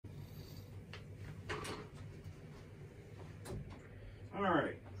All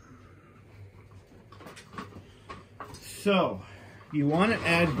right. So, you want to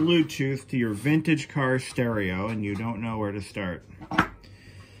add Bluetooth to your vintage car stereo and you don't know where to start.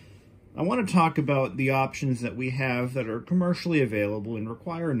 I want to talk about the options that we have that are commercially available and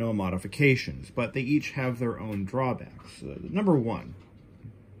require no modifications, but they each have their own drawbacks. Number one,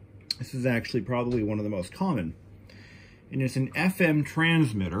 this is actually probably one of the most common, and it's an FM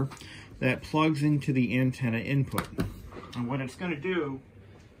transmitter that plugs into the antenna input. And what it's going to do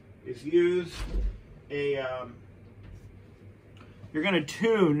is use a, you're going to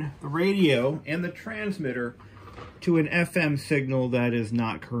tune the radio and the transmitter to an FM signal that is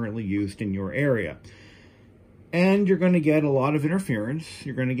not currently used in your area. And you're going to get a lot of interference.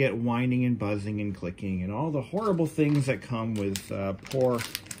 You're going to get whining and buzzing and clicking and all the horrible things that come with poor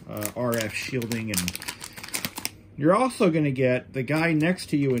RF shielding. And you're also going to get the guy next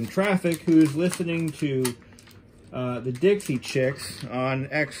to you in traffic who's listening to the Dixie Chicks on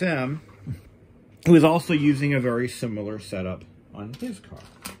XM, who is also using a very similar setup on his car.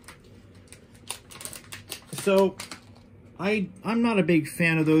 So, I'm not a big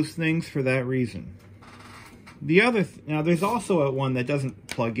fan of those things for that reason. Now there's also one that doesn't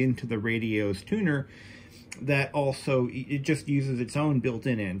plug into the radio's tuner that also, it just uses its own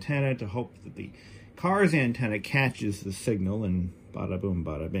built-in antenna to hope that the car's antenna catches the signal and bada boom,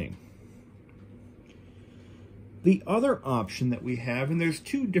 bada bing. The other option that we have, and there's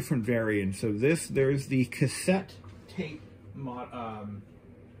two different variants of this, there's the cassette tape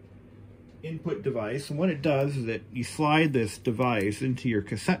input device, and what it does is that you slide this device into your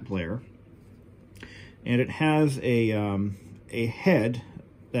cassette player, and it has a head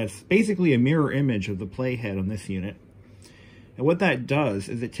that's basically a mirror image of the playhead on this unit. And what that does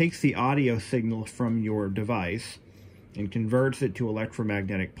is it takes the audio signal from your device and converts it to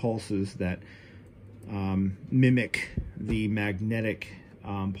electromagnetic pulses that mimic the magnetic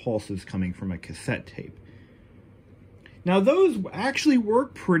pulses coming from a cassette tape. Now, those actually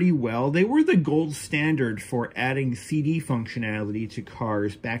work pretty well. They were the gold standard for adding CD functionality to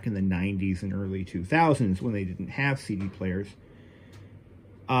cars back in the 90s and early 2000s when they didn't have CD players.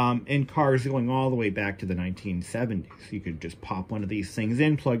 And cars going all the way back to the 1970s. You could just pop one of these things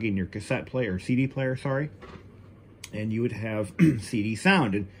in, plug in your cassette player, or CD player, sorry, and you would have CD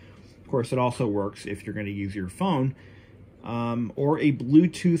sound. And, of course, it also works if you're going to use your phone or a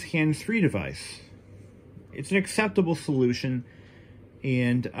Bluetooth hands-free device. It's an acceptable solution,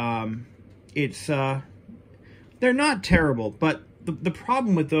 and they're not terrible, but the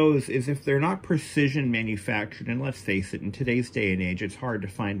problem with those is if they're not precision manufactured, and let's face it, in today's day and age, it's hard to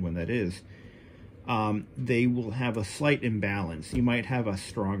find one that is, they will have a slight imbalance. You might have a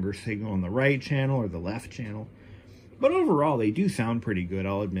stronger signal on the right channel or the left channel, but overall, they do sound pretty good,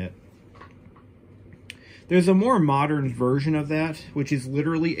 I'll admit. There's a more modern version of that, which is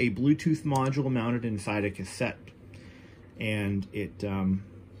literally a Bluetooth module mounted inside a cassette. And it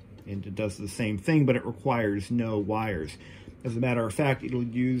does the same thing, but it requires no wires. As a matter of fact, it'll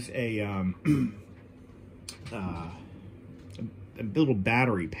use a little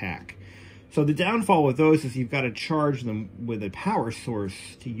battery pack. So the downfall with those is you've got to charge them with a power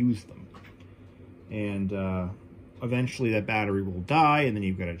source to use them. And eventually that battery will die, and then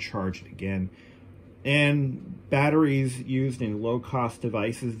you've got to charge it again. And batteries used in low-cost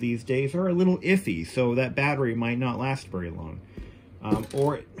devices these days are a little iffy, so that battery might not last very long.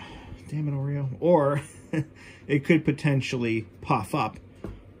 Or, damn it, Oreo, or it could potentially puff up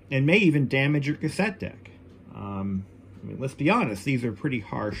and may even damage your cassette deck. I mean, let's be honest, these are pretty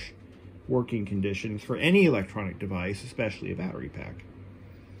harsh working conditions for any electronic device, especially a battery pack.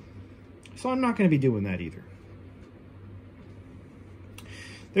 So I'm not going to be doing that either.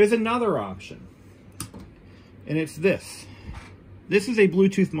 There's another option. And it's this. This is a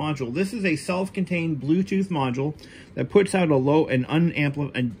Bluetooth module. This is a self-contained Bluetooth module that puts out a low and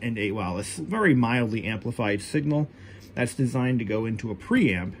a very mildly amplified signal that's designed to go into a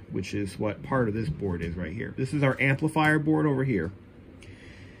preamp, which is what part of this board is right here. This is our amplifier board over here.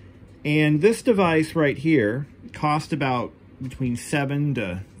 And this device right here cost about between $7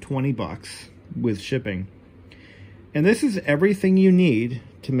 to $20 with shipping. And this is everything you need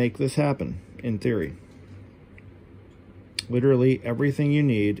to make this happen, in theory. Literally everything you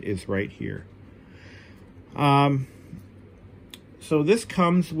need is right here. So this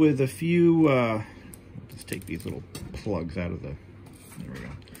comes with a few, let's take these little plugs out of the, there we go.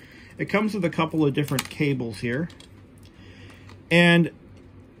 It comes with a couple of different cables here. And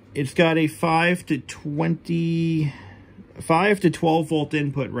it's got a 5 to 12 volt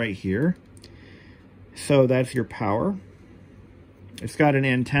input right here. So that's your power. It's got an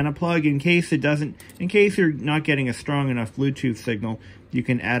antenna plug in case you're not getting a strong enough Bluetooth signal. You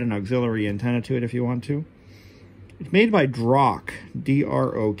can add an auxiliary antenna to it if you want to. It's made by DROK,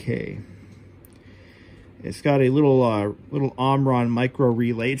 D-R-O-K. It's got a little Omron micro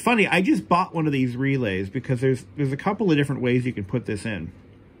relay. It's funny, I just bought one of these relays because there's a couple of different ways you can put this in.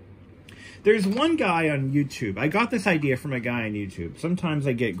 There's one guy on YouTube. I got this idea from a guy on YouTube. Sometimes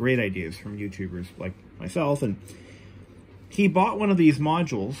I get great ideas from YouTubers like myself, and he bought one of these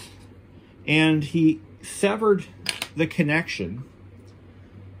modules and he severed the connection.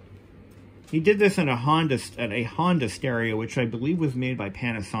 He did this in a Honda stereo, which I believe was made by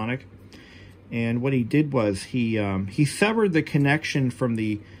Panasonic. And what he did was he severed the connection from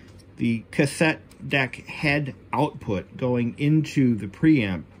the cassette deck head output going into the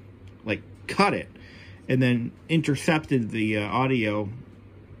preamp, like cut it, and then intercepted the audio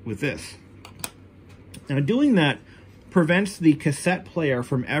with this. Now doing that prevents the cassette player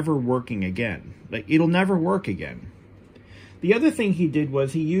from ever working again. Like, it'll never work again. The other thing he did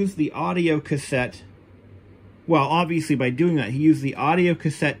was he used the audio cassette. Well, obviously by doing that, he used the audio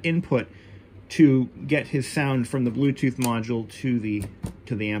cassette input to get his sound from the Bluetooth module to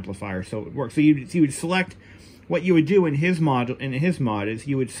the amplifier, so it works. So you would select what you would do in his mod is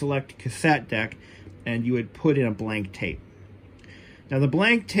you would select cassette deck and you would put in a blank tape. Now the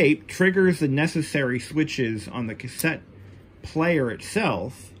blank tape triggers the necessary switches on the cassette player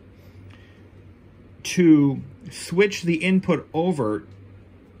itself to switch the input over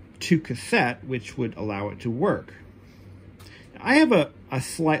to cassette, which would allow it to work. I have a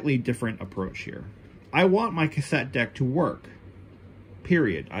slightly different approach here. I want my cassette deck to work,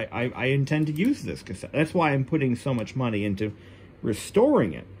 period. I intend to use this cassette. That's why I'm putting so much money into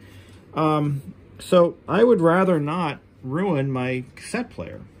restoring it. So I would rather not ruin my cassette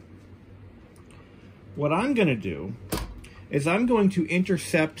player. What I'm going to do is I'm going to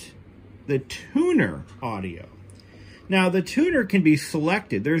intercept the tuner audio. Now the tuner can be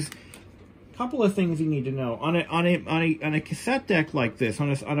selected. There's couple of things you need to know on a cassette deck like this,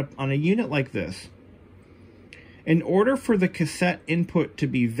 on a unit like this. In order for the cassette input to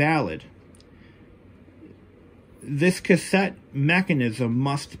be valid, this cassette mechanism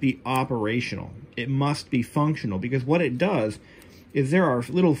must be operational. It must be functional, because what it does is there are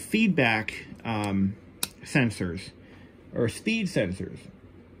little feedback sensors or speed sensors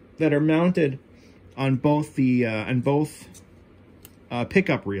that are mounted on both the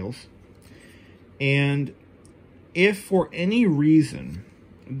pickup reels. And if for any reason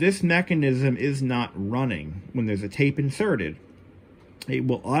this mechanism is not running when there's a tape inserted, it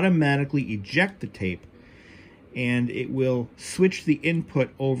will automatically eject the tape and it will switch the input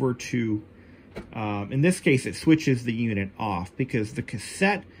over to, in this case it switches the unit off, because the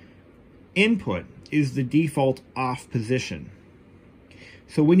cassette input is the default off position.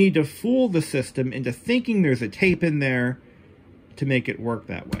 So we need to fool the system into thinking there's a tape in there to make it work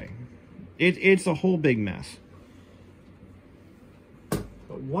that way. It's a whole big mess.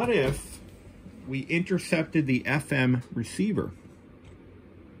 But what if we intercepted the FM receiver?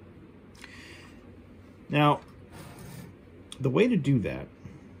 Now, the way to do that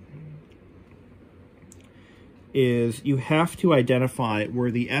is you have to identify where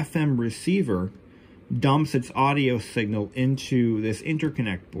the FM receiver dumps its audio signal into this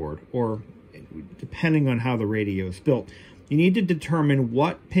interconnect board, or depending on how the radio is built. You need to determine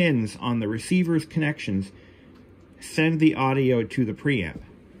what pins on the receiver's connections send the audio to the preamp,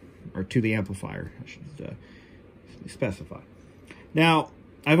 or to the amplifier, I should specify. Now,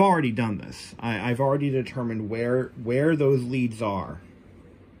 I've already done this. I've already determined where those leads are,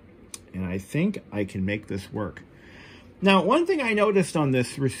 and I think I can make this work. Now, one thing I noticed on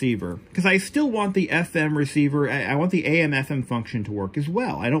this receiver, because I still want the FM receiver, I want the AM/FM function to work as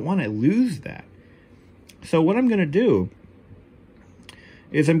well. I don't want to lose that. So what I'm going to do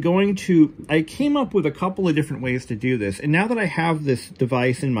is I came up with a couple of different ways to do this. And now that I have this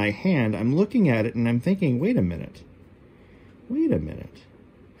device in my hand, I'm looking at it and I'm thinking, wait a minute.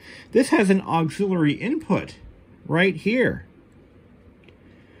 This has an auxiliary input right here.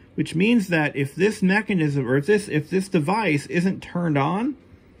 Which means that if this mechanism, or if this device isn't turned on,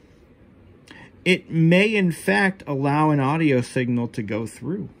 it may in fact allow an audio signal to go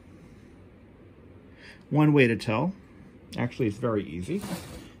through. One way to tell. Actually, it's very easy.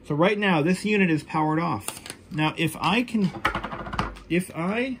 So right now, this unit is powered off. Now, if I take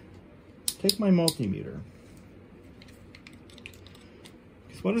my multimeter,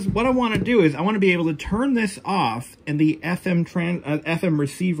 what I want to do is I want to be able to turn this off and the FM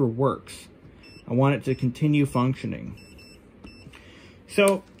receiver works. I want it to continue functioning.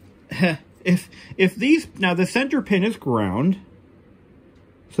 So if these, now the center pin is ground,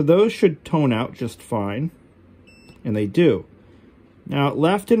 So those should tone out just fine, and they do. Now,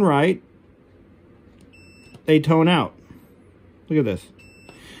 left and right, they tone out. Look at this.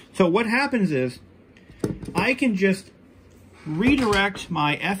 So what happens is, I can just redirect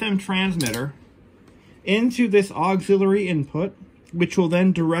my FM transmitter into this auxiliary input, which will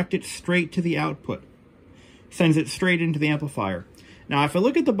then direct it straight to the output. Sends it straight into the amplifier. Now, if I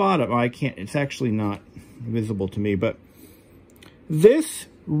look at the bottom, I can't, it's actually not visible to me, but this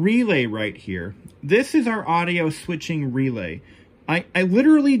relay right here, this is our audio switching relay. I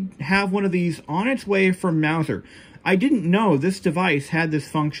literally have one of these on its way from Mauser. I didn't know this device had this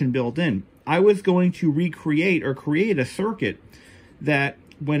function built in. I was going to recreate or create a circuit that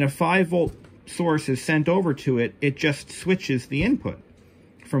when a 5-volt source is sent over to it, it just switches the input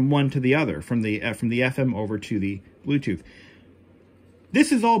from one to the other, from the FM over to the Bluetooth.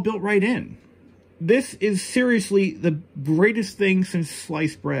 This is all built right in. This is seriously the greatest thing since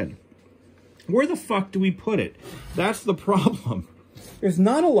sliced bread. Where the fuck do we put it? That's the problem. There's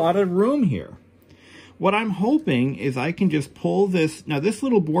not a lot of room here. What I'm hoping is I can just pull this, now this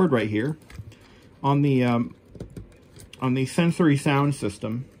little board right here on the sensory sound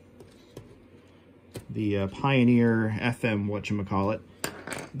system, the Pioneer FM whatchamacallit.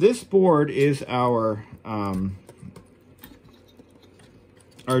 This board is our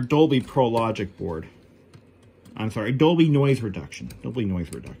Dolby Pro Logic board. I'm sorry, Dolby Noise Reduction. Dolby Noise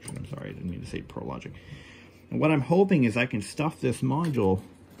Reduction. I'm sorry, I didn't mean to say Pro Logic. And what I'm hoping is I can stuff this module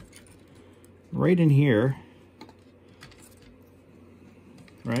right in here,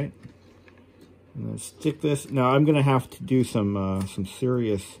 right? And then stick this. Now I'm going to have to do some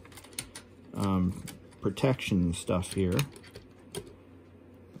serious protection stuff here.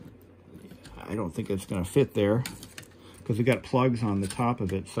 I don't think it's going to fit there because we got plugs on the top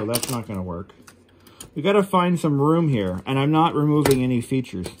of it, so that's not going to work. We got to find some room here, and I'm not removing any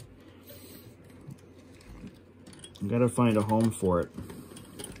features. I've got to find a home for it.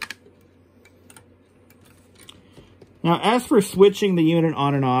 Now, as for switching the unit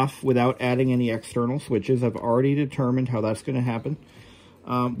on and off without adding any external switches, I've already determined how that's going to happen.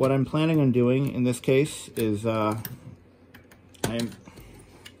 What I'm planning on doing in this case is I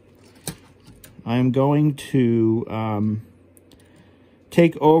am going to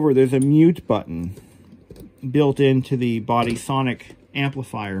take over. There's a mute button built into the body sonic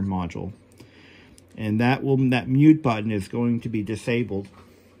amplifier module, and that mute button is going to be disabled,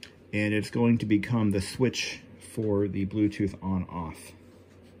 and it's going to become the switch for the Bluetooth on-off.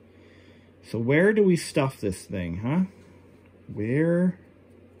 So where do we stuff this thing, huh? Where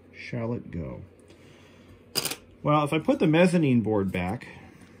shall it go? Well, if I put the mezzanine board back,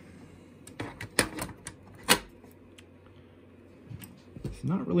 there's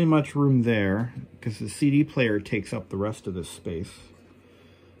not really much room there because the CD player takes up the rest of this space.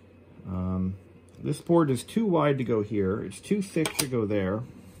 This board is too wide to go here. It's too thick to go there.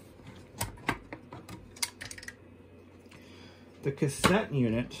 The cassette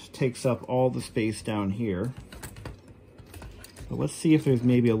unit takes up all the space down here. But let's see if there's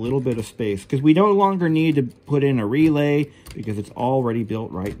maybe a little bit of space, because we no longer need to put in a relay because it's already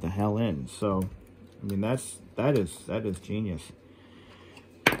built right the hell in. So, I mean, that is genius.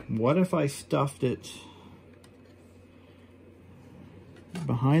 What if I stuffed it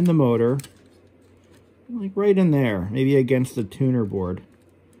behind the motor, like right in there, maybe against the tuner board?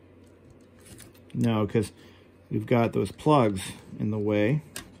 No, because we've got those plugs in the way.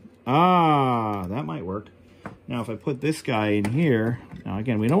 Ah, that might work. Now, if I put this guy in here, now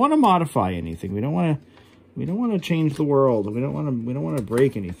again, we don't want to modify anything. We don't want to change the world. We don't want to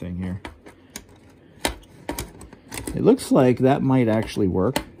break anything here. It looks like that might actually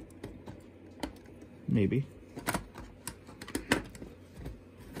work. Maybe.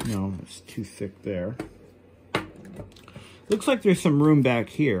 No, it's too thick there. Looks like there's some room back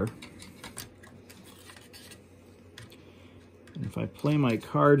here. If I play my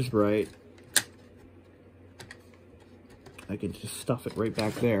cards right, I can just stuff it right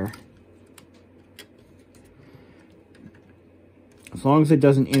back there. As long as it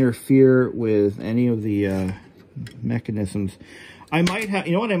doesn't interfere with any of the mechanisms. I might have,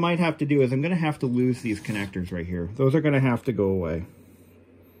 you know what I might have to do is I'm going to have to lose these connectors right here. Those are going to have to go away.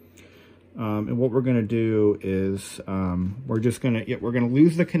 And what we're going to do is we're going to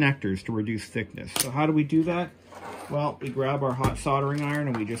lose the connectors to reduce thickness. So how do we do that? Well, we grab our hot soldering iron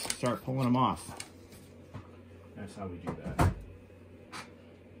and we just start pulling them off. That's how we do that.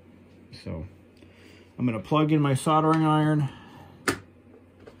 So I'm going to plug in my soldering iron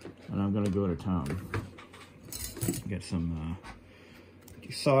and I'm going to go to town. Get some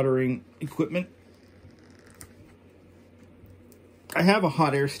desoldering equipment. I have a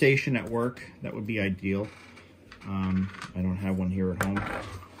hot air station at work. That would be ideal. I don't have one here at home.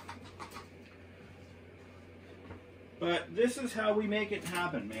 But this is how we make it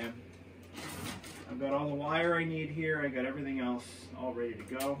happen, man. I've got all the wire I need here. I got everything else all ready to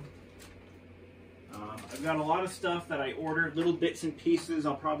go. I've got a lot of stuff that I ordered, little bits and pieces.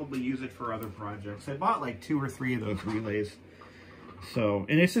 I'll probably use it for other projects. I bought like 2 or 3 of those relays. So,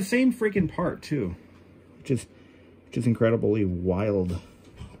 and it's the same freaking part too, which is incredibly wild.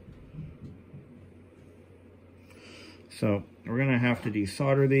 So we're gonna have to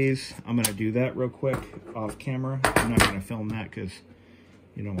desolder these. I'm gonna do that real quick off camera. I'm not gonna film that because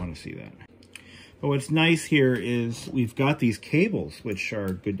you don't want to see that. But what's nice here is we've got these cables, which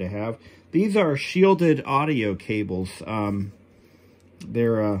are good to have. These are shielded audio cables.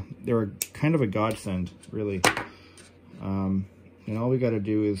 They're kind of a godsend, really. And all we got to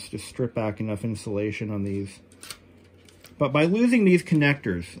do is just strip back enough insulation on these. But by losing these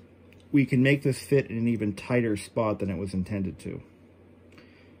connectors, we can make this fit in an even tighter spot than it was intended to.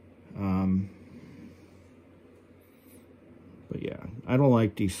 But yeah, I don't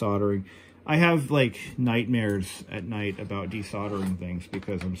like desoldering. I have like nightmares at night about desoldering things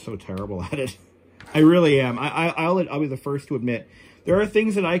because I'm so terrible at it. I really am. I'll be the first to admit there are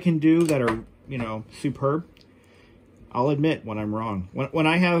things that I can do that are, you know, superb. I'll admit when I'm wrong. When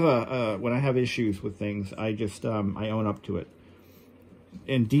I have issues with things, I just I own up to it.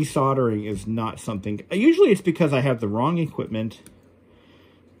 And desoldering is not something. Usually it's because I have the wrong equipment.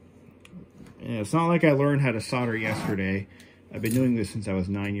 And it's not like I learned how to solder yesterday. I've been doing this since I was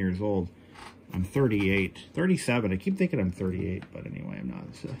 9 years old. I'm 38, 37. I keep thinking I'm 38, but anyway, I'm not.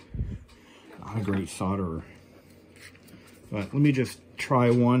 It's not a great solderer. But let me just try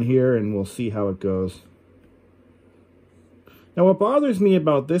one here and we'll see how it goes. Now, what bothers me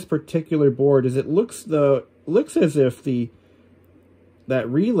about this particular board is it looks as if that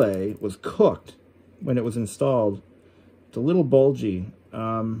relay was cooked when it was installed. It's a little bulgy.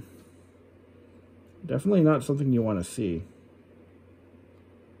 Definitely not something you want to see.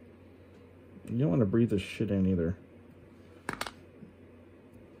 You don't want to breathe this shit in either.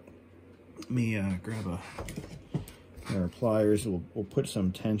 Let me grab a pair of pliers. We'll put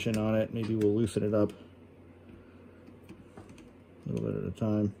some tension on it. Maybe we'll loosen it up a little bit at a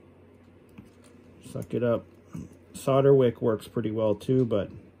time. Suck it up. Solder wick works pretty well too, but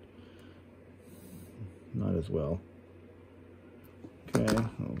not as well. Okay,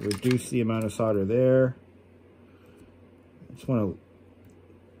 I'll reduce the amount of solder there. I just want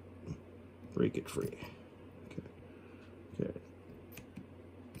to break it free. Okay.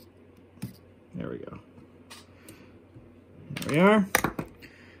 There we go. There we are.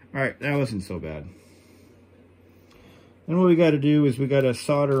 All right, that wasn't so bad. And what we got to do is we got to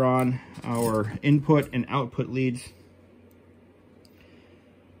solder on our input and output leads.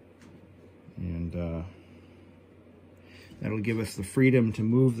 And that'll give us the freedom to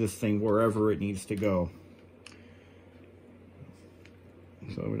move this thing wherever it needs to go.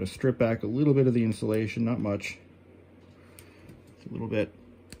 So I'm going to strip back a little bit of the insulation, not much. Just a little bit.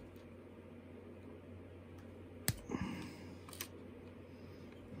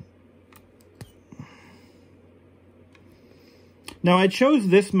 Now I chose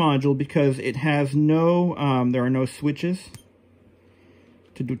this module because it has no, there are no switches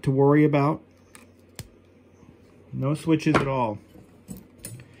to worry about. No switches at all.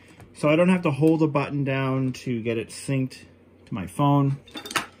 So I don't have to hold a button down to get it synced to my phone.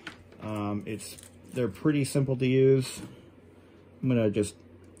 They're pretty simple to use. I'm gonna just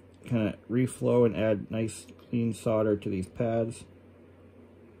kind of reflow and add nice clean solder to these pads.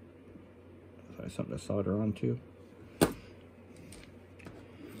 So I have something to solder onto.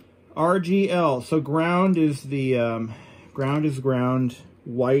 RGL, so ground is the ground is ground,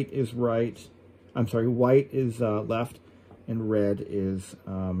 white is right. I'm sorry, white is left, and red is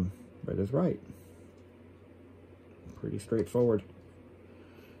right. Pretty straightforward.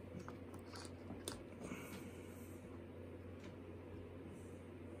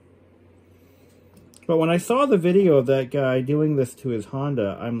 But when I saw the video of that guy doing this to his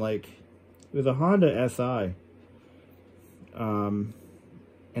Honda, I'm like, it was a Honda SI.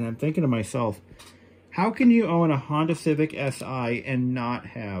 And I'm thinking to myself, how can you own a Honda Civic Si and not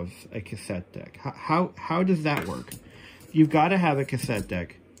have a cassette deck? How does that work? You've got to have a cassette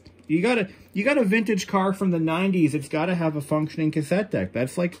deck. You got a vintage car from the 90s. It's got to have a functioning cassette deck.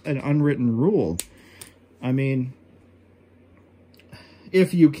 That's like an unwritten rule. I mean,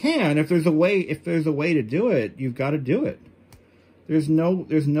 if there's a way to do it, you've got to do it. There's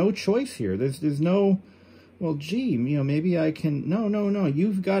no choice here. There's no, well, gee, you know, maybe I can. No.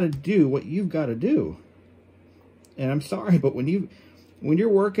 You've got to do what you've got to do. And I'm sorry, but when when you're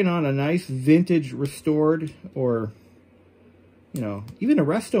working on a nice vintage restored, or, you know, even a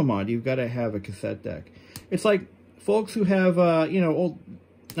resto mod, you've got to have a cassette deck. It's like folks who have, you know, old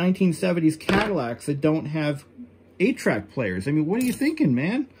 1970s Cadillacs that don't have 8-track players. I mean, what are you thinking,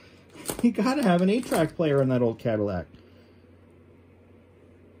 man? You got to have an 8-track player in that old Cadillac.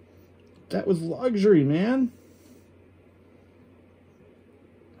 That was luxury, man.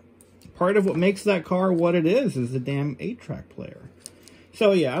 Part of what makes that car what it is the damn 8-track player.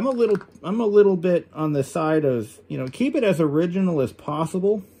 So yeah, I'm a little bit on the side of, you know, keep it as original as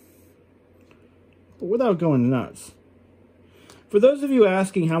possible, but without going nuts. For those of you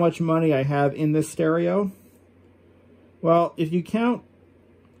asking how much money I have in this stereo, well, if you count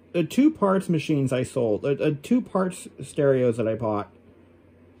the 2 parts machines I sold, 2 parts stereos that I bought,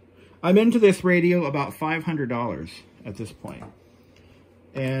 I'm into this radio about $500 at this point.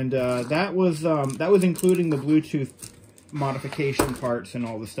 And that was including the Bluetooth modification parts and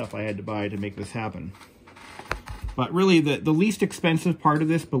all the stuff I had to buy to make this happen. But really, the least expensive part of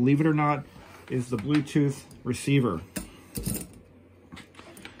this, believe it or not, is the Bluetooth receiver.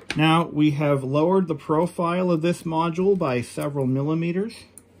 Now, we have lowered the profile of this module by several millimeters,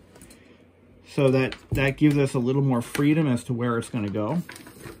 so that gives us a little more freedom as to where it's going to go.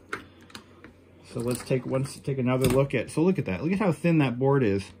 So let's take another look at, so look at that. Look at how thin that board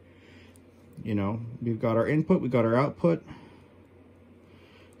is. You know, we've got our input, we've got our output.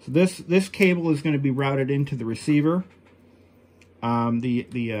 So this cable is going to be routed into the receiver.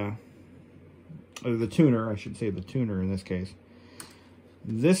 The tuner, I should say the tuner in this case.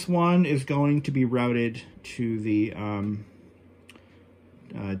 This one is going to be routed to the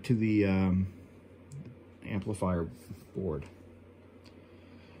amplifier board.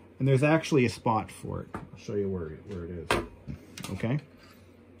 And there's actually a spot for it. I'll show you where it is. Okay?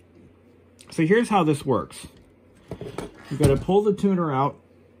 So here's how this works. You've got to pull the tuner out.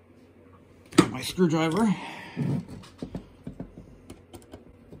 My screwdriver.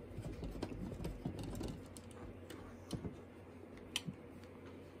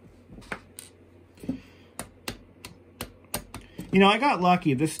 You know, I got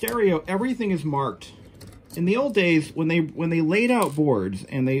lucky. The stereo, everything is marked. In the old days, when they laid out boards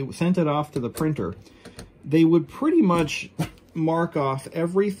and they sent it off to the printer, they would pretty much mark off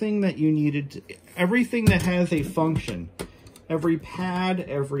everything that you needed to, everything that has a function, every pad,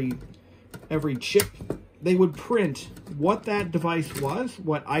 every chip. They would print what that device was,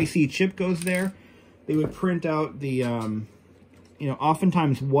 what IC chip goes there. They would print out the, you know,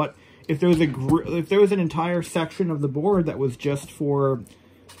 oftentimes what if there was an entire section of the board that was just for,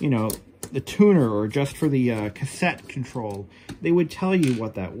 you know, the tuner or just for the cassette control, they would tell you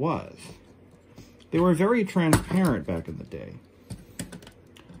what that was. They were very transparent back in the day.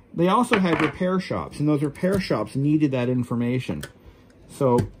 They also had repair shops, and those repair shops needed that information.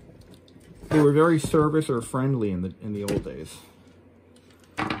 So they were very servicer friendly in the old days.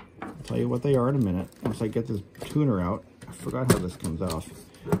 I'll tell you what they are in a minute. Once I get this tuner out. I forgot how this comes off.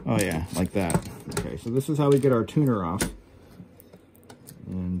 Oh yeah, like that. Okay, so this is how we get our tuner off.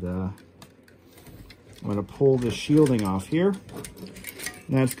 And I'm going to pull the shielding off here.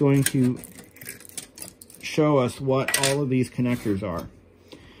 And that's going to show us what all of these connectors are.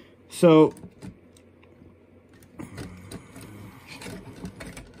 So,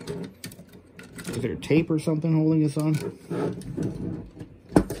 is there tape or something holding this on?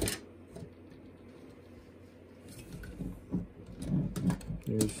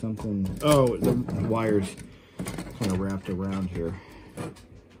 There's something. Oh, the wire's kind of wrapped around here.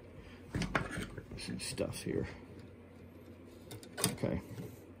 Some stuff here. Okay.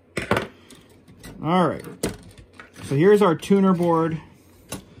 All right. So here's our tuner board.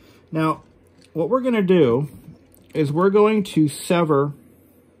 Now, what we're going to do is we're going to sever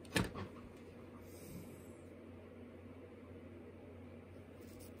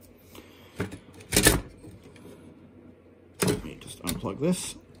let me just unplug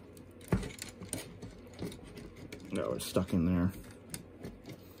this. No, it's stuck in there.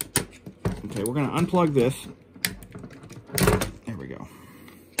 Okay, we're going to unplug this. There we go.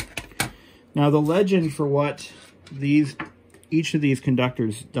 Now, the legend for what each of these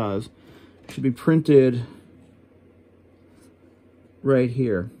conductors does should be printed right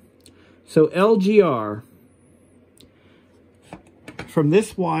here. So LGR from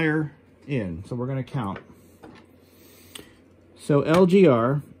this wire in, so we're going to count. So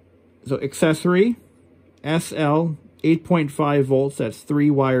LGR, so accessory, SL, 8.5 volts, that's 3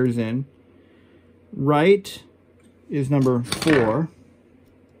 wires in. Right is number 4.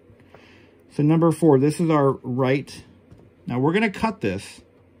 So number 4, this is our right. Now we're going to cut this.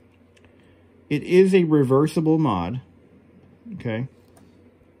 It is a reversible mod. Okay.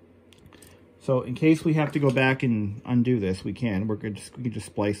 So in case we have to go back and undo this, we can. We can just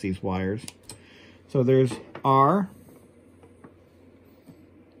splice these wires. So there's R.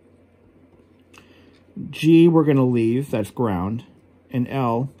 G we're going to leave, that's ground. And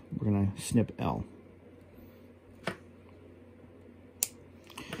L, we're going to snip L.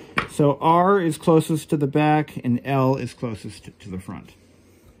 So R is closest to the back and L is closest to the front.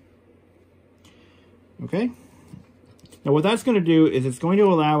 Okay? Now what that's going to do is it's going to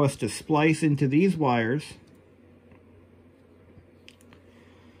allow us to splice into these wires.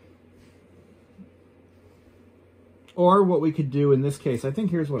 Or what we could do in this case, I think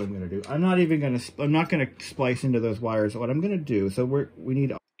here's what I'm going to do. I'm not going to splice into those wires. What I'm going to do,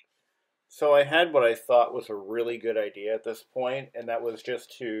 So I had what I thought was a really good idea at this point, and that was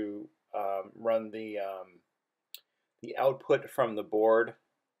just to run the output from the board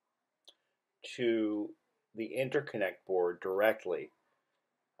to the interconnect board directly.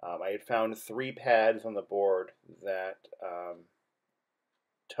 I had found 3 pads on the board that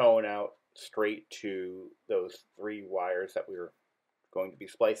tone out straight to those 3 wires that we were going to be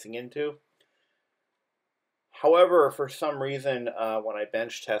splicing into. However, for some reason, when I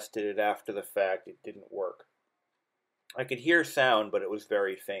bench tested it after the fact, it didn't work. I could hear sound, but it was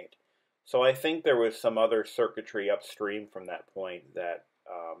very faint. So I think there was some other circuitry upstream from that point that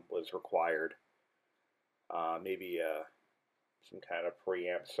was required. Maybe some kind of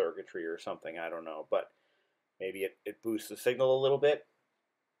preamp circuitry or something, I don't know. But maybe it boosts the signal a little bit.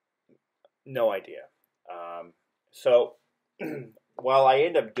 No idea. So while I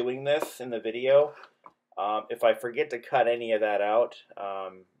end up doing this in the video, if I forget to cut any of that out,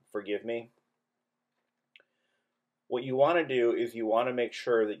 forgive me. What you want to do is you want to make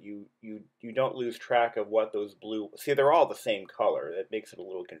sure that you don't lose track of what those blue... See, they're all the same color. That makes it a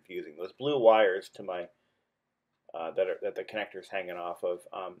little confusing. Those blue wires to my that the connector's hanging off of,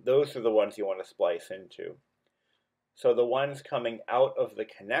 those are the ones you want to splice into. So the ones coming out of the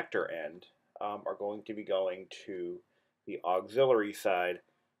connector end are going to be going to the auxiliary side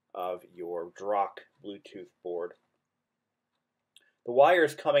of your DROK Bluetooth board. The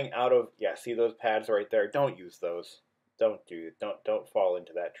wires coming out of, yeah, see those pads right there? Don't use those. Don't fall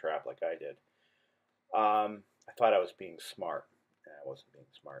into that trap like I did. I thought I was being smart. I wasn't being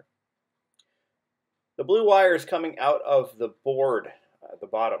smart. The blue wires coming out of the board at the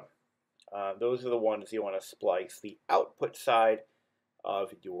bottom, those are the ones you want to splice the output side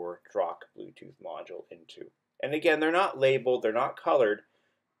of your DROK Bluetooth module into. And again, they're not labeled, they're not colored.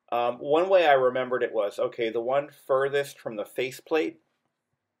 One way I remembered it was, okay, the one furthest from the faceplate,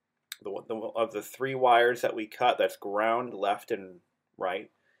 of the 3 wires that we cut, that's ground, left, and right.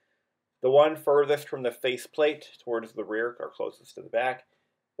 The one furthest from the faceplate towards the rear, or closest to the back,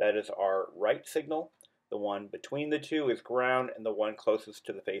 that is our right signal. The one between the 2 is ground, and the one closest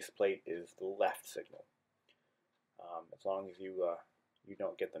to the faceplate is the left signal. As long as you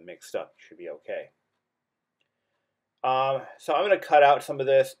don't get them mixed up, you should be okay. So I'm going to cut out some of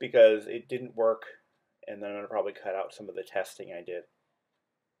this because it didn't work, and then I'm going to probably cut out some of the testing I did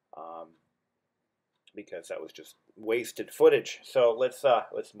because that was just wasted footage. So let's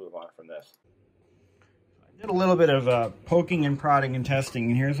move on from this. I did a little bit of poking and prodding and testing,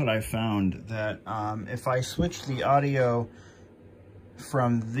 and here's what I found, that if I switch the audio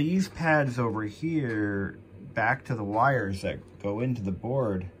from these pads over here back to the wires that go into the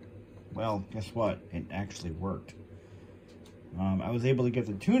board, well, guess what? It actually worked. I was able to get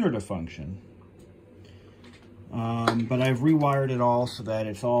the tuner to function, but I've rewired it all so that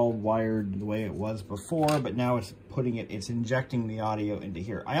it's all wired the way it was before, but now it's injecting the audio into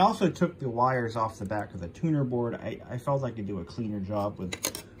here. I also took the wires off the back of the tuner board. I felt I could do a cleaner job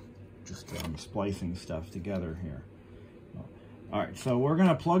with just splicing stuff together here. All right, so we're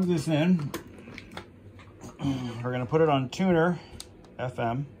gonna plug this in. We're gonna put it on tuner,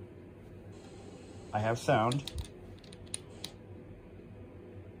 FM. I have sound.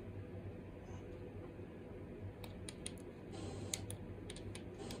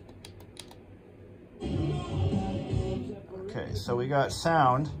 Okay, so we got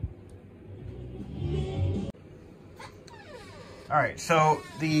sound. All right, so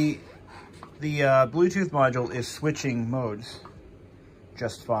the Bluetooth module is switching modes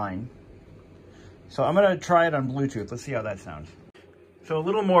just fine. So I'm gonna try it on Bluetooth. Let's see how that sounds. So a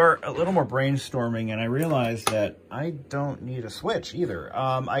little more brainstorming, and I realized that I don't need a switch either.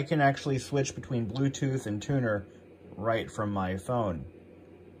 I can actually switch between Bluetooth and tuner right from my phone.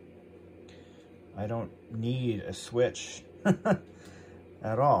 I don't need a switch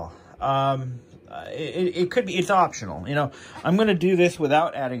at all. It's optional. You know, I'm going to do this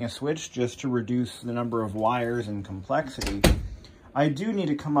without adding a switch just to reduce the number of wires and complexity. I do need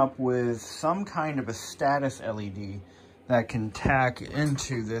to come up with some kind of a status LED that can tack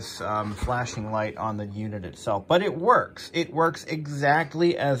into this flashing light on the unit itself. But it works. It works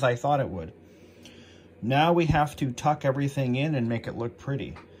exactly as I thought it would. Now we have to tuck everything in and make it look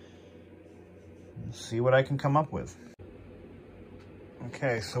pretty. Let's see what I can come up with.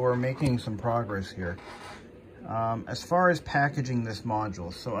 Okay, so we're making some progress here. As far as packaging this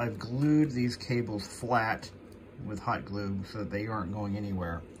module, so I've glued these cables flat with hot glue so that they aren't going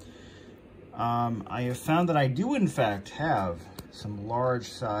anywhere. I have found that I do in fact have some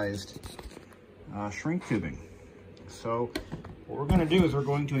large-sized shrink tubing. So what we're going to do is we're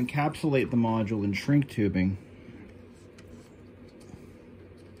going to encapsulate the module in shrink tubing.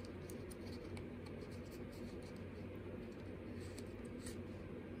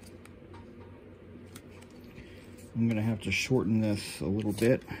 I'm going to have to shorten this a little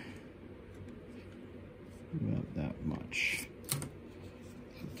bit. About that much. So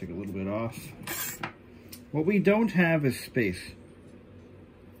take a little bit off. What we don't have is space.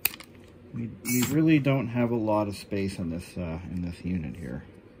 We really don't have a lot of space in this unit here.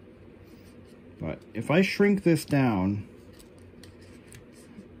 But if I shrink this down,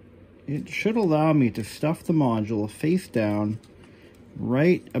 it should allow me to stuff the module face down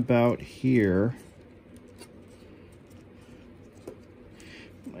right about here.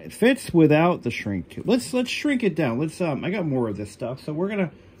 It fits without the shrink tube. Let's shrink it down. I got more of this stuff, so we're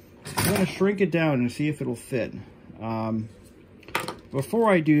gonna shrink it down and see if it'll fit. Before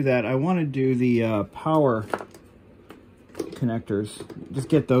I do that, I want to do the power connectors. Just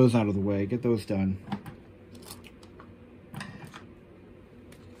get those out of the way. Get those done.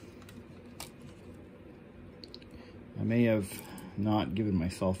 I may have not given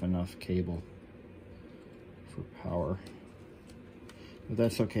myself enough cable for power. But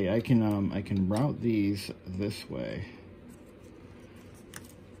that's okay. I can route these this way,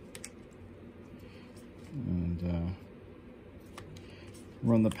 and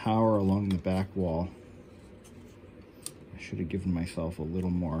run the power along the back wall. I should have given myself a little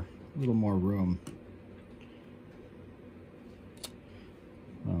more room.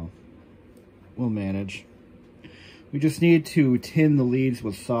 Well, we'll manage. We just need to tin the leads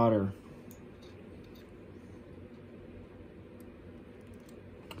with solder.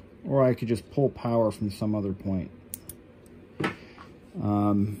 Or I could just pull power from some other point.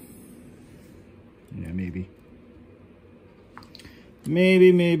 Yeah, maybe.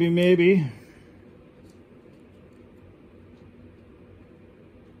 Maybe.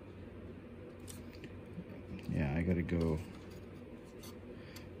 Yeah, I gotta go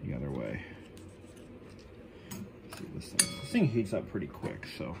the other way. Let's see this thing heats up pretty quick,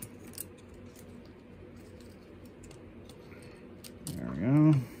 so. There we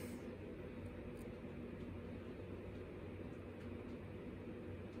go.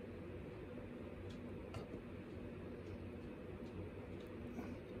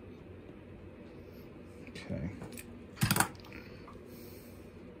 Okay.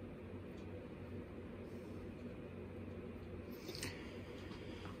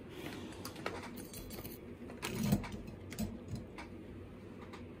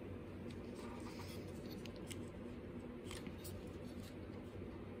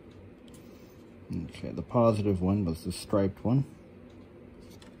 Okay, the positive one was the striped one.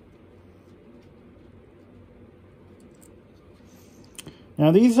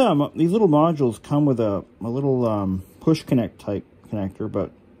 Now these little modules come with a little push connect type connector,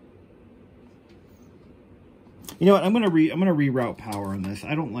 but you know what? I'm gonna reroute power on this.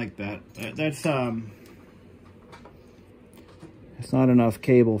 I don't like that. That's it's not enough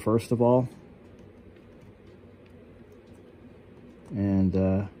cable, first of all,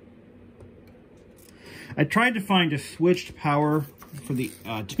 and I tried to find a switched power for the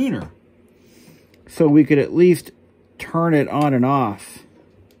tuner, so we could at least turn it on and off.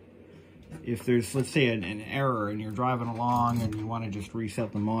 If there's, let's say, an error and you're driving along and you want to just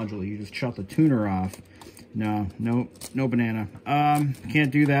reset the module, you just shut the tuner off. No banana. Can't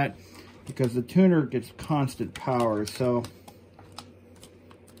do that because the tuner gets constant power. So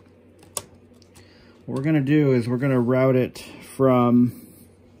what we're going to do is we're going to route it from,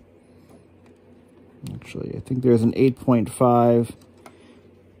 actually, I think there's an 8.5.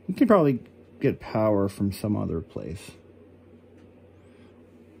 You could probably get power from some other place.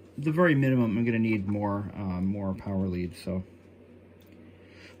 At the very minimum, I'm going to need more power leads. So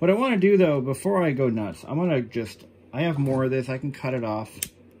what I want to do, though, before I go nuts, I'm going to just, I have more of this. I can cut it off.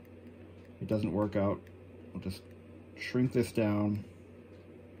 It doesn't work out. I'll just shrink this down.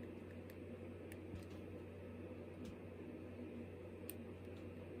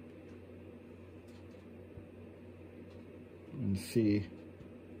 And see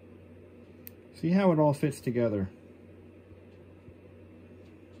how it all fits together.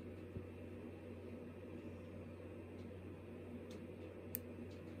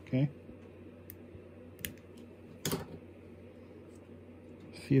 Okay.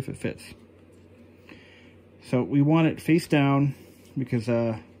 See if it fits. So we want it face down because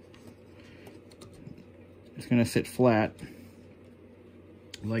it's going to sit flat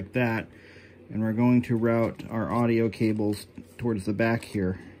like that, and we're going to route our audio cables towards the back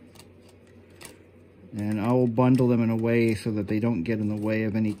here, and I will bundle them in a way so that they don't get in the way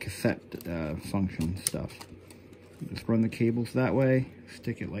of any cassette function stuff. Just run the cables that way,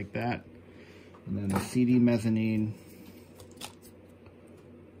 stick it like that, and then the CD mezzanine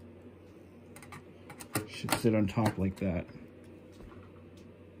should sit on top like that.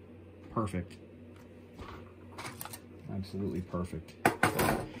 Perfect. Absolutely perfect.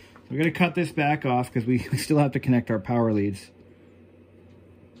 So we're going to cut this back off because we still have to connect our power leads.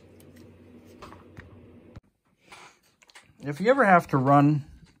 If you ever have to run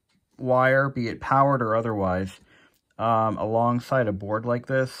wire, be it powered or otherwise, alongside a board like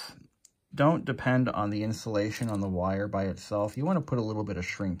this, don't depend on the insulation on the wire by itself. You want to put a little bit of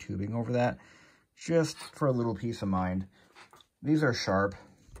shrink tubing over that, just for a little peace of mind. These are sharp.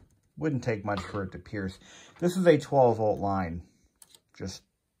 Wouldn't take much for it to pierce. This is a 12-volt line. Just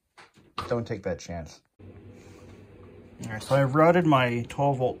don't take that chance. All right, so I've routed my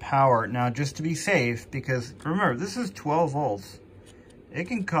 12-volt power. Now, just to be safe, because remember, this is 12 volts. It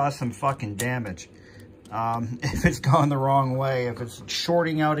can cause some fucking damage. If it's gone the wrong way, if it's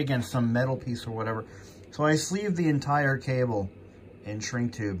shorting out against some metal piece or whatever. So I sleeved the entire cable in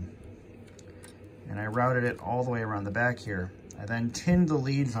shrink tube, and I routed it all the way around the back here. I then tinned the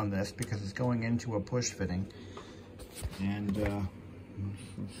leads on this because it's going into a push fitting, and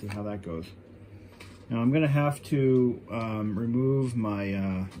let's see how that goes. Now I'm going to have to remove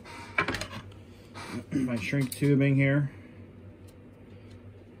my my shrink tubing here.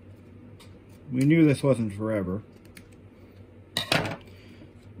 We knew this wasn't forever. I'm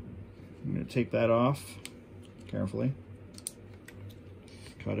going to take that off carefully.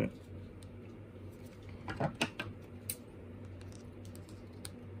 Cut it.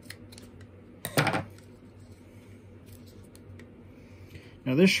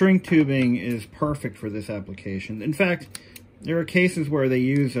 Now this shrink tubing is perfect for this application. In fact, there are cases where they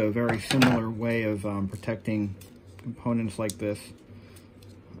use a very similar way of protecting components like this.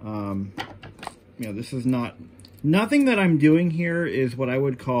 You know, this is nothing that I'm doing here is what I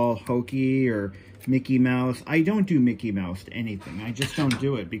would call hokey or Mickey Mouse. I don't do Mickey Mouse to anything. I just don't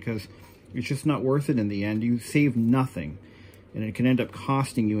do it because it's just not worth it in the end. You save nothing, and it can end up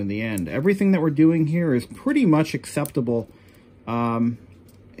costing you in the end. Everything that we're doing here is pretty much acceptable.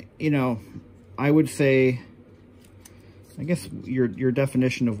 You know, I would say, I guess your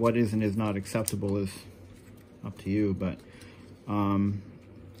definition of what is and is not acceptable is up to you, but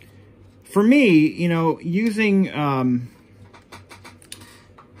for me, you know, using you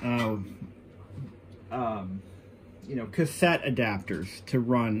know, cassette adapters to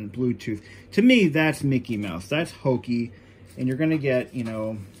run Bluetooth, to me, that's Mickey Mouse. That's hokey, and you're going to get, you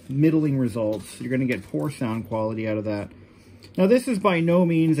know, middling results. You're going to get poor sound quality out of that. Now, this is by no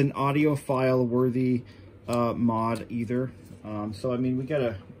means an audiophile-worthy mod either. So, I mean, we got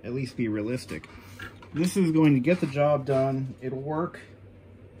to at least be realistic. This is going to get the job done. It'll work,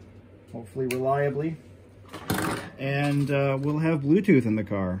 hopefully reliably. And we'll have Bluetooth in the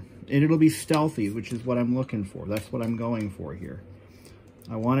car. And it'll be stealthy, which is what I'm looking for. That's what I'm going for here.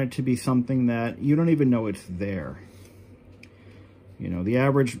 I want it to be something that you don't even know it's there. You know, the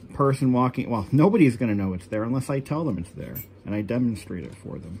average person walking, well, nobody's going to know it's there unless I tell them it's there and I demonstrate it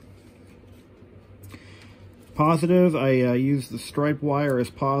for them. Positive, I use the stripe wire as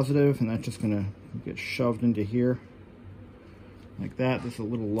positive, and that's just going to get shoved into here like that. This is a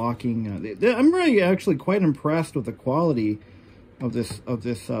little locking. I'm really actually quite impressed with the quality of this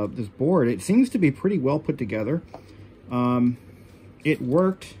board. It seems to be pretty well put together. It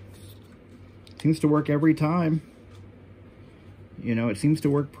worked. It seems to work every time. You know, it seems to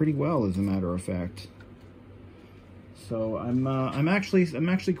work pretty well, as a matter of fact. So I'm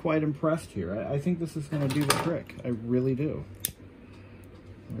actually quite impressed here. I think this is going to do the trick. I really do.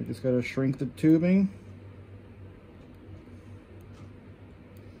 I just got to shrink the tubing.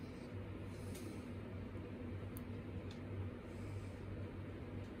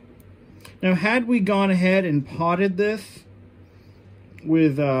 Now, had we gone ahead and potted this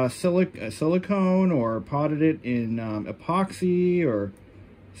with silicone, or potted it in epoxy or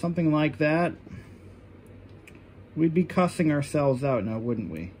something like that, we'd be cussing ourselves out now,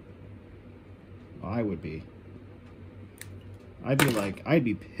 wouldn't we? Well, I would be. I'd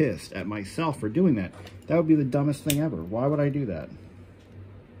be pissed at myself for doing that. That would be the dumbest thing ever. Why would I do that?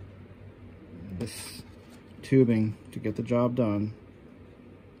 This tubing to get the job done.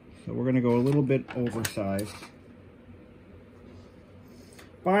 So we're gonna go a little bit oversized.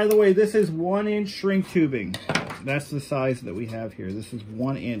 By the way, this is 1-inch shrink tubing. That's the size that we have here. This is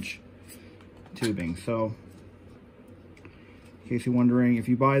 1-inch tubing. So, in case you're wondering, if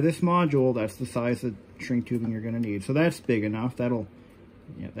you buy this module, that's the size of shrink tubing you're going to need. So that's big enough. That'll,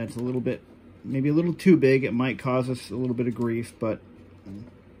 yeah, that's a little bit, maybe a little too big. It might cause us a little bit of grief, but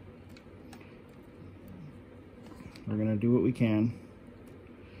we're going to do what we can.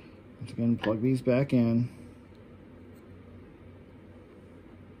 Once again, plug these back in.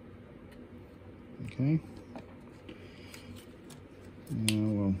 Okay. Now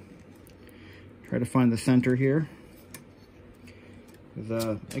we'll try to find the center here.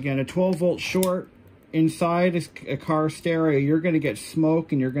 Again, a 12-volt short inside a car stereo, you're going to get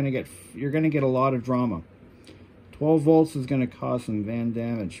smoke and you're going to get a lot of drama. 12 volts is going to cause some van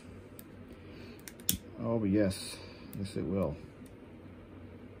damage. Oh yes, yes it will.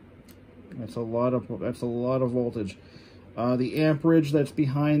 That's a lot of voltage. The amperage that's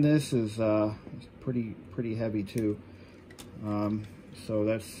behind this is pretty heavy too. So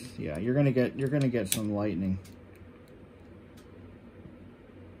that's, yeah, you're gonna get some lightning.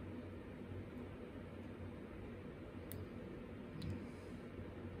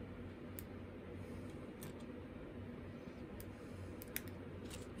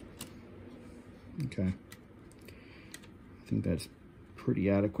 Okay, I think that's pretty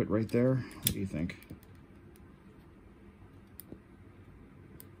adequate right there. What do you think?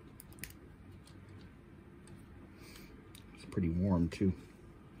 It's pretty warm too.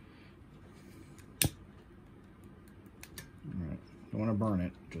 All right, don't want to burn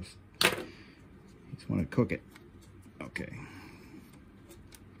it, just want to cook it. Okay.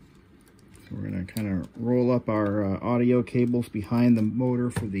 So we're going to kind of roll up our audio cables behind the motor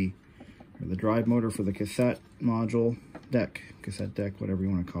for the drive motor for the cassette module deck, cassette deck, whatever you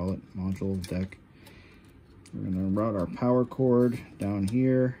want to call it, module deck. We're going to route our power cord down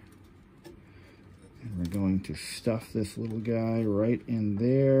here, and we're going to stuff this little guy right in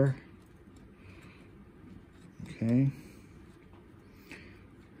there. Okay.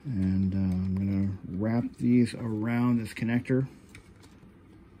 And I'm going to wrap these around this connector.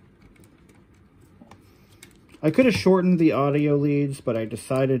 I could have shortened the audio leads, but I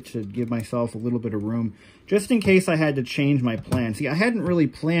decided to give myself a little bit of room just in case I had to change my plan. See, I hadn't really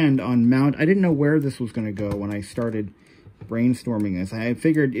planned on mount. I didn't know where this was going to go when I started brainstorming this. I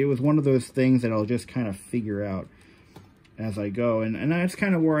figured it was one of those things that I'll just kind of figure out as I go. And that's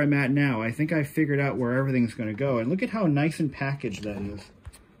kind of where I'm at now. I think I figured out where everything's going to go. And look at how nice and packaged that is.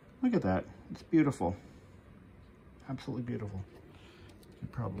 Look at that. It's beautiful. Absolutely beautiful.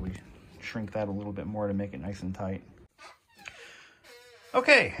 Could probably shrink that a little bit more to make it nice and tight.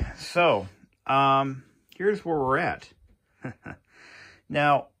 Okay, so here's where we're at.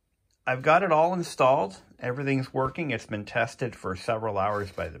 Now, I've got it all installed. Everything's working. It's been tested for several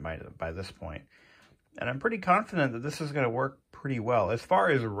hours by this point. And I'm pretty confident that this is going to work pretty well. As far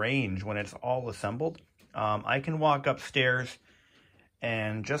as range, when it's all assembled, I can walk upstairs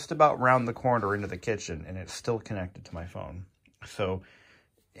and just about round the corner into the kitchen, and it's still connected to my phone. So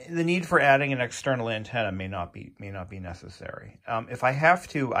the need for adding an external antenna may not be necessary. If I have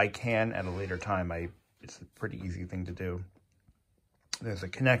to, I can at a later time. It's a pretty easy thing to do. There's a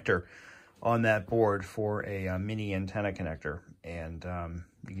connector on that board for a mini antenna connector, and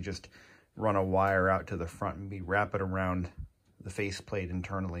you can just run a wire out to the front and wrap it around the faceplate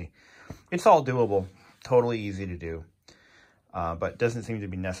internally. It's all doable, totally easy to do, but doesn't seem to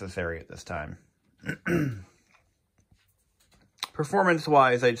be necessary at this time.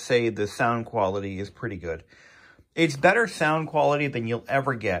 Performance-wise, I'd say the sound quality is pretty good. It's better sound quality than you'll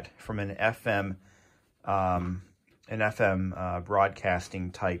ever get from an FM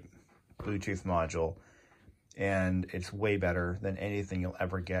broadcasting type Bluetooth module, and it's way better than anything you'll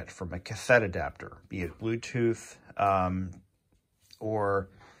ever get from a cassette adapter, be it Bluetooth or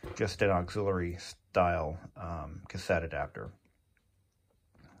just an auxiliary style cassette adapter.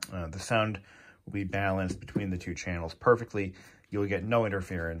 The sound will be balanced between the two channels perfectly. You'll get no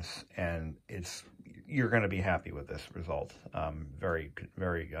interference, and you're going to be happy with this result. Very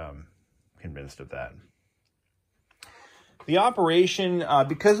convinced of that. The operation,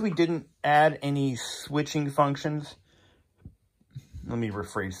 because we didn't add any switching functions, let me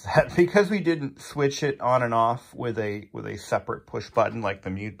rephrase that. Because we didn't switch it on and off with a separate push button like the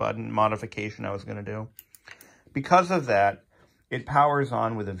mute button modification I was going to do, because of that, it powers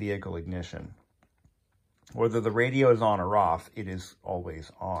on with a vehicle ignition. Whether the radio is on or off, it is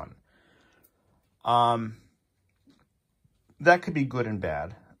always on. That could be good and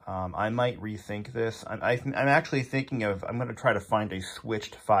bad. I might rethink this. I'm actually thinking of, I'm going to try to find a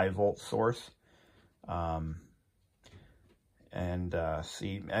switched 5-volt source.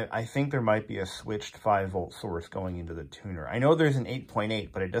 See, I think there might be a switched 5-volt source going into the tuner. I know there's an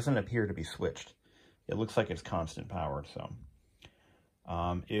 8.8, but it doesn't appear to be switched. It looks like it's constant powered, so.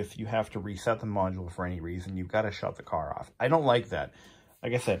 If you have to reset the module for any reason, you've got to shut the car off. I don't like that.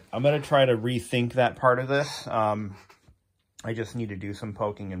 Like I said, I'm going to try to rethink that part of this. I just need to do some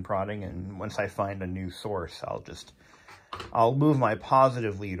poking and prodding, and once I find a new source, I'll move my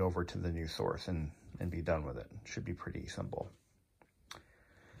positive lead over to the new source and be done with it. Should be pretty simple.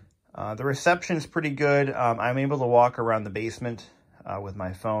 The reception's pretty good. I'm able to walk around the basement with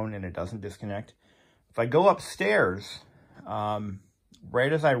my phone, and it doesn't disconnect. If I go upstairs,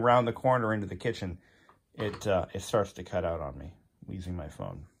 right as I round the corner into the kitchen, it starts to cut out on me using my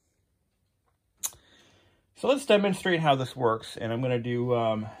phone. So let's demonstrate how this works, and I'm going to do,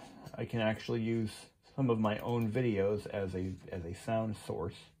 I can actually use some of my own videos as a sound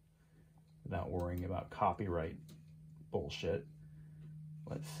source without worrying about copyright bullshit.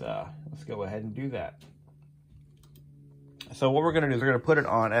 Let's go ahead and do that. So what we're going to do is we're going to put it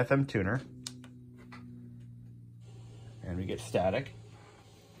on FM tuner, and we get static.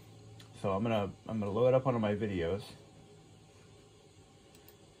 So I'm gonna load up one of my videos,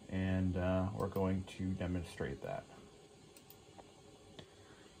 and we're going to demonstrate that.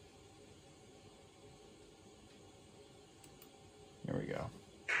 Here we go.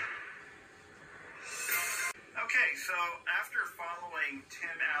 Okay, so after following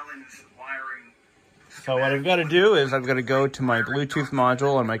Tim Allen's wiring, so what I've got to do is I've got to go to my Bluetooth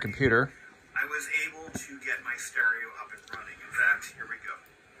module on my computer. I was able to get my stereo up and running. In fact, here we go.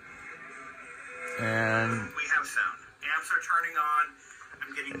 And we have sound. Amps are turning on.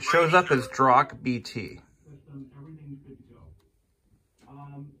 I'm getting it shows up as DROK BT. Everything's good to go.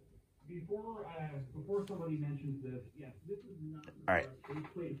 Before somebody mentions this, yes, this is not. All right.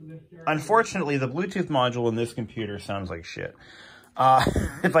 Unfortunately, the Bluetooth module in this computer sounds like shit.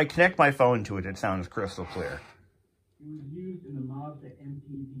 If I connect my phone to it, it sounds crystal clear. It was used in the Mazda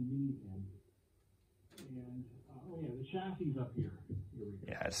MPV, and oh yeah, the chassis up here.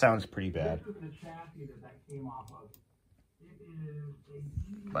 Yeah, it sounds pretty bad. This is the chassis that came off of. It is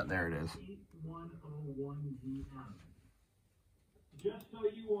a But there it is. 8101GM. Just so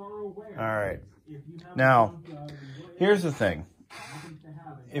you are aware. All right. Now, here's the thing.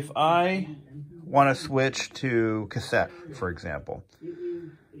 If I want to switch to cassette, for example,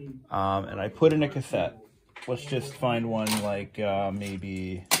 and I put in a cassette, let's just find one like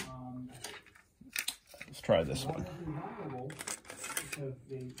maybe, let's try this one.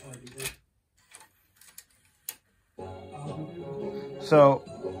 So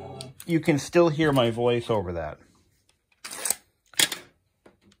you can still hear my voice over that.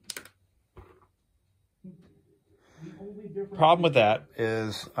 Problem with that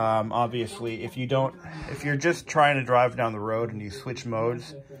is obviously if you're just trying to drive down the road and you switch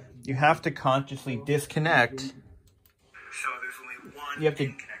modes, you have to consciously disconnect. So there's only one you have to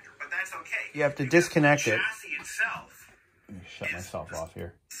connector, but that's okay. You have to disconnect it. Chassis itself. Let me shut myself off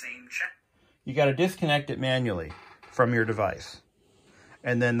here. Same you got to disconnect it manually from your device,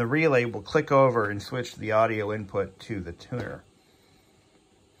 and then the relay will click over and switch the audio input to the tuner.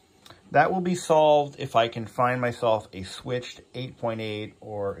 That will be solved if I can find myself a switched 8.8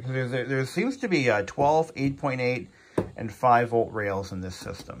 or there seems to be 12, 8.8, and 5-volt rails in this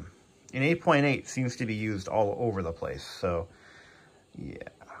system. And 8.8 seems to be used all over the place. So, yeah.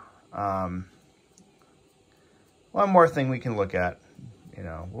 One more thing we can look at. You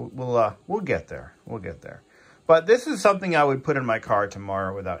know, we'll get there. We'll get there. But this is something I would put in my car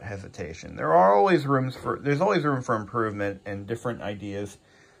tomorrow without hesitation. There's always room for improvement and different ideas.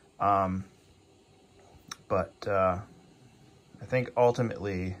 But I think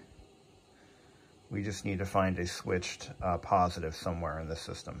ultimately we just need to find a switched positive somewhere in the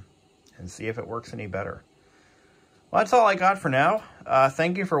system and see if it works any better. Well, that's all I got for now.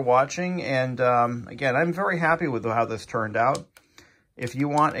 Thank you for watching. And again, I'm very happy with how this turned out. If you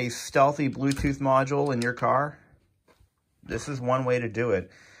want a stealthy Bluetooth module in your car, this is one way to do it.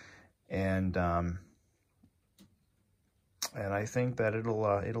 And I think that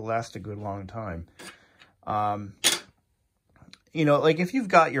it'll last a good long time. You know, like if you've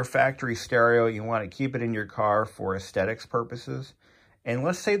got your factory stereo, you want to keep it in your car for aesthetics purposes, and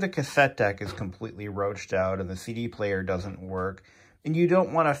let's say the cassette deck is completely roached out and the CD player doesn't work, and you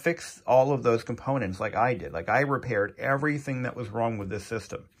don't want to fix all of those components like I did. Like I repaired everything that was wrong with this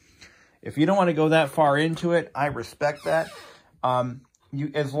system. If you don't want to go that far into it, I respect that.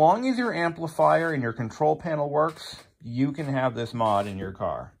 As long as your amplifier and your control panel works, you can have this mod in your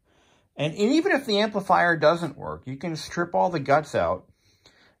car. And even if the amplifier doesn't work, you can strip all the guts out.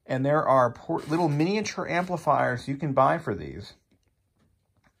 And there are little miniature amplifiers you can buy for these.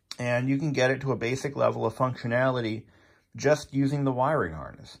 And you can get it to a basic level of functionality just using the wiring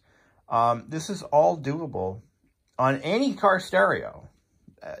harness. This is all doable on any car stereo.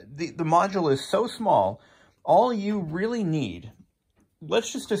 The module is so small, all you really need,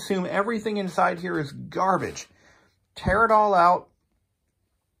 let's just assume everything inside here is garbage. Tear it all out,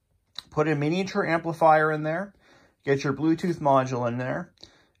 put a miniature amplifier in there, get your Bluetooth module in there,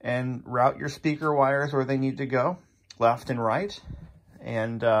 and route your speaker wires where they need to go, left and right.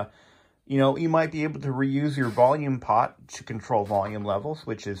 And, you know, you might be able to reuse your volume pot to control volume levels,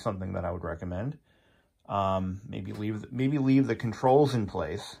 which is something that I would recommend. Maybe leave the controls in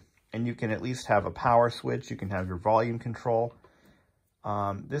place, and you can at least have a power switch. You can have your volume control.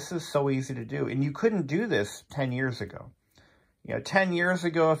 This is so easy to do, and you couldn't do this 10 years ago. You know, 10 years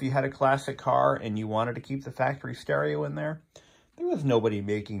ago, if you had a classic car and you wanted to keep the factory stereo in there, there was nobody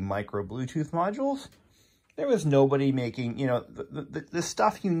making micro Bluetooth modules. There was nobody making, you know, the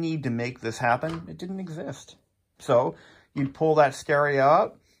stuff you need to make this happen. It didn't exist. So you'd pull that stereo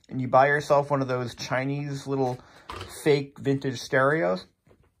out and you buy yourself one of those Chinese little fake vintage stereos.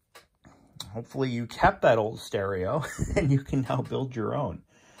 Hopefully you kept that old stereo and you can now build your own.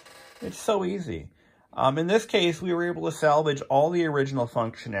 It's so easy. In this case, we were able to salvage all the original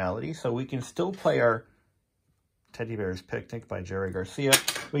functionality, so we can still play our Teddy Bear's Picnic by Jerry Garcia.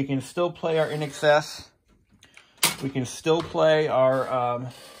 We can still play our In Excess. We can still play our,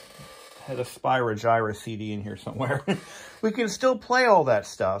 had a Spyra Gyra CD in here somewhere. We can still play all that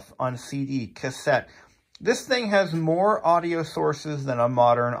stuff on CD, cassette. This thing has more audio sources than a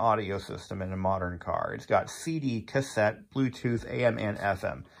modern audio system in a modern car. It's got CD, cassette, Bluetooth, AM, and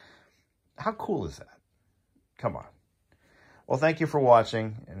FM. How cool is that? Come on. Well, thank you for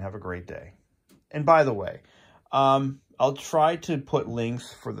watching, and have a great day. And by the way, I'll try to put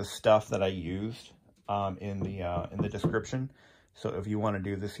links for the stuff that I used in the description. So if you want to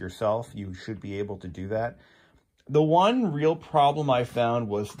do this yourself, you should be able to do that. The one real problem I found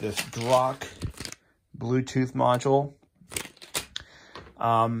was this DROK Bluetooth module.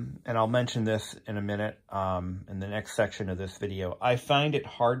 And I'll mention this in a minute in the next section of this video. I find it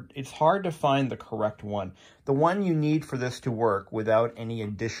hard. It's hard to find the correct one. The one you need for this to work without any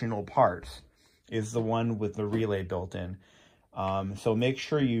additional parts is the one with the relay built in. So make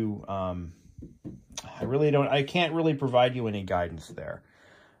sure you, I can't really provide you any guidance there.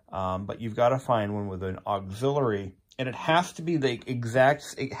 But you've got to find one with an auxiliary, and it has to be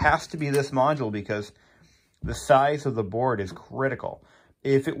it has to be this module because the size of the board is critical.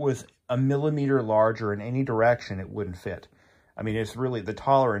 If it was a millimeter larger in any direction, it wouldn't fit. I mean, it's really, the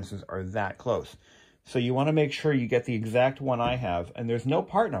tolerances are that close. So you want to make sure you get the exact one I have, and there's no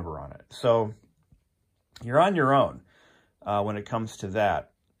part number on it. So you're on your own when it comes to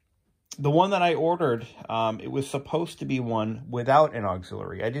that. The one that I ordered, it was supposed to be one without an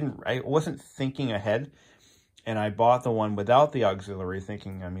auxiliary. I wasn't thinking ahead, and I bought the one without the auxiliary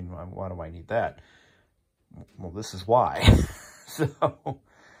thinking, I mean, why do I need that? Well, this is why. So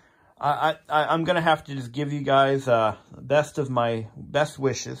I'm going to have to just give you guys best of my best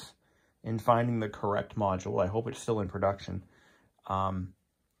wishes in finding the correct module. I hope it's still in production.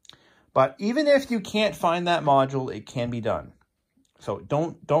 But even if you can't find that module, it can be done. So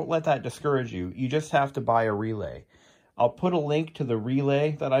don't let that discourage you. You just have to buy a relay. I'll put a link to the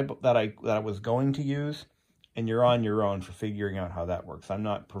relay that I was going to use, and you're on your own for figuring out how that works. I'm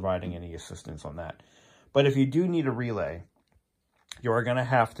not providing any assistance on that. But if you do need a relay, you are going to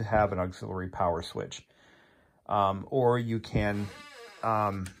have an auxiliary power switch, or you can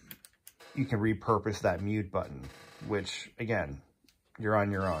repurpose that mute button, which again, you're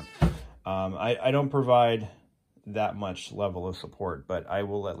on your own. I don't provide that much level of support, but I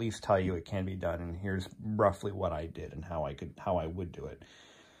will at least tell you it can be done, and here's roughly what I did and how I would do it.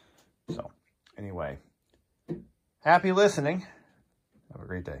 So anyway, happy listening. Have a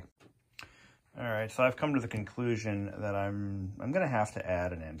great day. All right, so I've come to the conclusion that I'm going to have to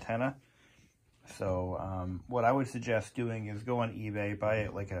add an antenna. So what I would suggest doing is go on eBay, buy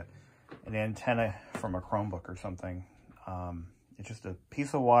like an antenna from a Chromebook or something. It's just a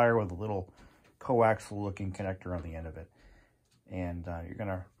piece of wire with a little coaxial looking connector on the end of it. And you're going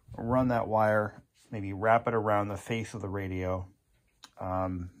to run that wire, maybe wrap it around the face of the radio.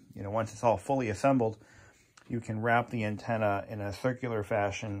 You know, once it's all fully assembled, you can wrap the antenna in a circular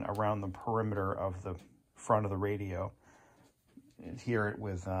fashion around the perimeter of the front of the radio. adhere it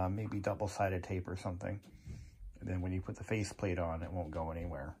with maybe double-sided tape or something. And then when you put the faceplate on, it won't go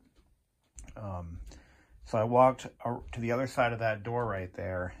anywhere. So I walked to the other side of that door right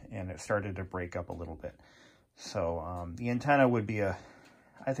there, and it started to break up a little bit. So the antenna would be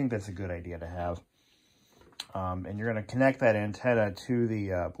I think that's a good idea to have. And you're going to connect that antenna to the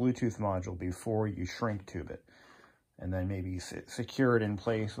Bluetooth module before you shrink tube it. And then maybe secure it in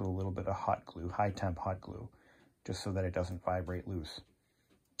place with a little bit of hot glue, high temp hot glue, just so that it doesn't vibrate loose.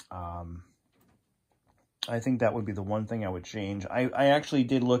 I think that would be the one thing I would change. I actually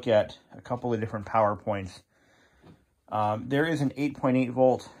did look at a couple of different power points. There is an 8.8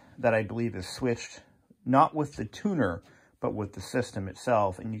 volt that I believe is switched, not with the tuner, but with the system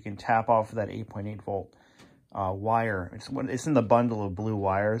itself. And you can tap off that 8.8 volt wire. It's in the bundle of blue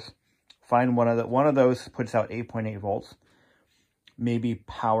wires. Find one of those puts out 8.8 volts. Maybe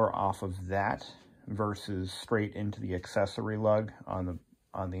power off of that versus straight into the accessory lug on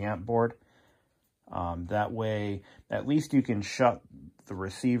the amp board. That way, at least you can shut the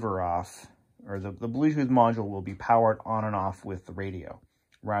receiver off, or the Bluetooth module will be powered on and off with the radio,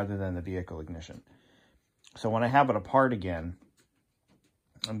 rather than the vehicle ignition. So when I have it apart again,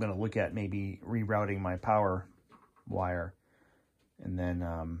 I'm going to look at maybe rerouting my power wire, and then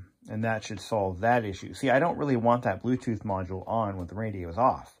and that should solve that issue. See, I don't really want that Bluetooth module on when the radio is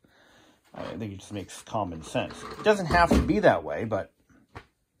off. I think it just makes common sense. It doesn't have to be that way, but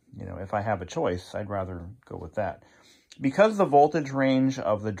you know, if I have a choice, I'd rather go with that. Because the voltage range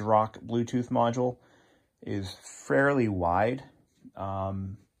of the DROK Bluetooth module is fairly wide,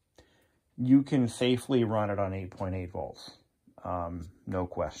 you can safely run it on 8.8 volts. No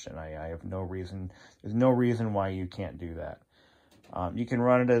question. I have no reason. There's no reason why you can't do that. You can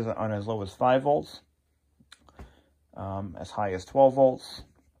run it on as low as 5 volts, as high as 12 volts.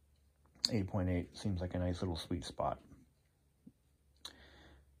 8.8 seems like a nice little sweet spot.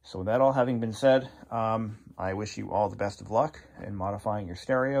 So with that all having been said, I wish you all the best of luck in modifying your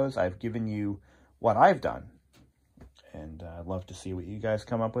stereos. I've given you what I've done, and I'd love to see what you guys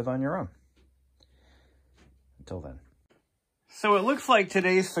come up with on your own. Until then. So it looks like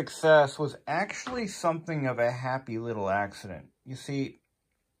today's success was actually something of a happy little accident. You see,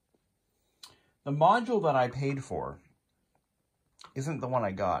 the module that I paid for isn't the one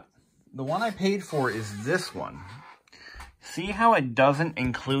I got. The one I paid for is this one. See how it doesn't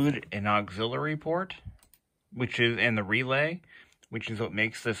include an auxiliary port, which is in the relay, which is what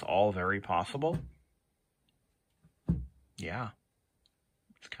makes this all very possible? Yeah,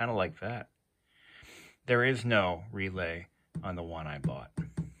 it's kind of like that. There is no relay on the one I bought.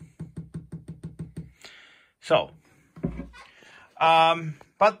 So,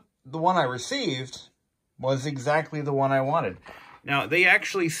 but the one I received was exactly the one I wanted. Now, they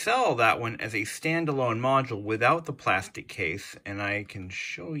actually sell that one as a standalone module without the plastic case, and I can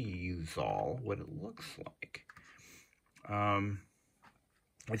show you all what it looks like.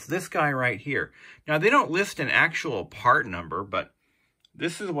 It's this guy right here. Now, they don't list an actual part number, but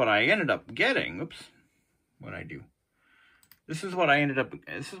this is what I ended up getting. Oops, what'd I do? This is what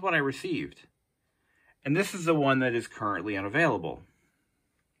I received. And this is the one that is currently unavailable.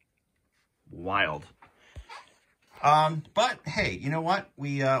 Wild. But hey, you know what?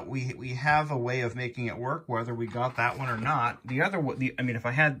 We have a way of making it work, whether we got that one or not. The other one, I mean, if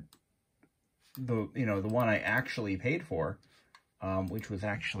I had the one I actually paid for, which was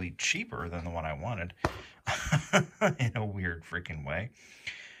actually cheaper than the one I wanted, in a weird freaking way.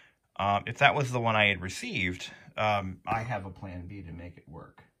 If that was the one I had received, I have a plan B to make it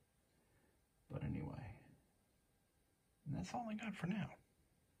work. But anyway, that's all I got for now.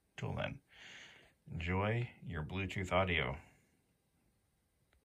 Till then. Enjoy your Bluetooth audio.